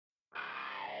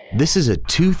This is a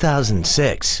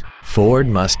 2006 Ford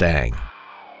Mustang.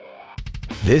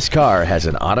 This car has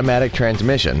an automatic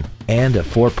transmission and a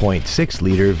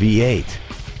 4.6-liter V8.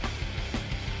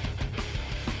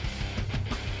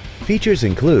 Features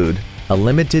include a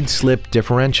limited slip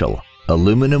differential,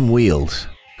 aluminum wheels,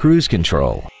 cruise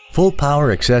control, full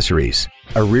power accessories,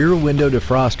 a rear window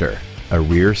defroster, a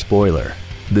rear spoiler,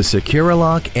 the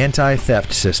Securalock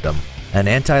anti-theft system, an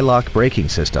anti-lock braking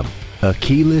system, a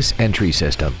keyless entry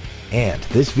system, and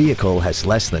this vehicle has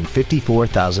less than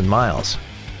 54,000 miles.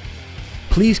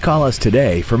 Please call us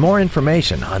today for more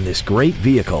information on this great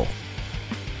vehicle.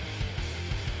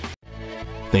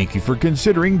 Thank you for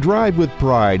considering Drive with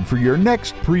Pride for your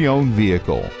next pre-owned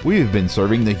vehicle. We have been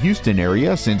serving the Houston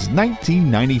area since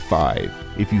 1995.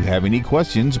 If you have any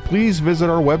questions, please visit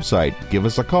our website, give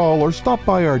us a call, or stop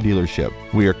by our dealership.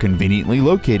 We are conveniently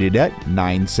located at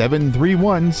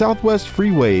 9731 Southwest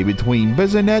Freeway between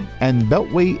Bisonet and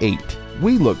Beltway 8.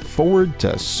 We look forward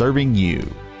to serving you.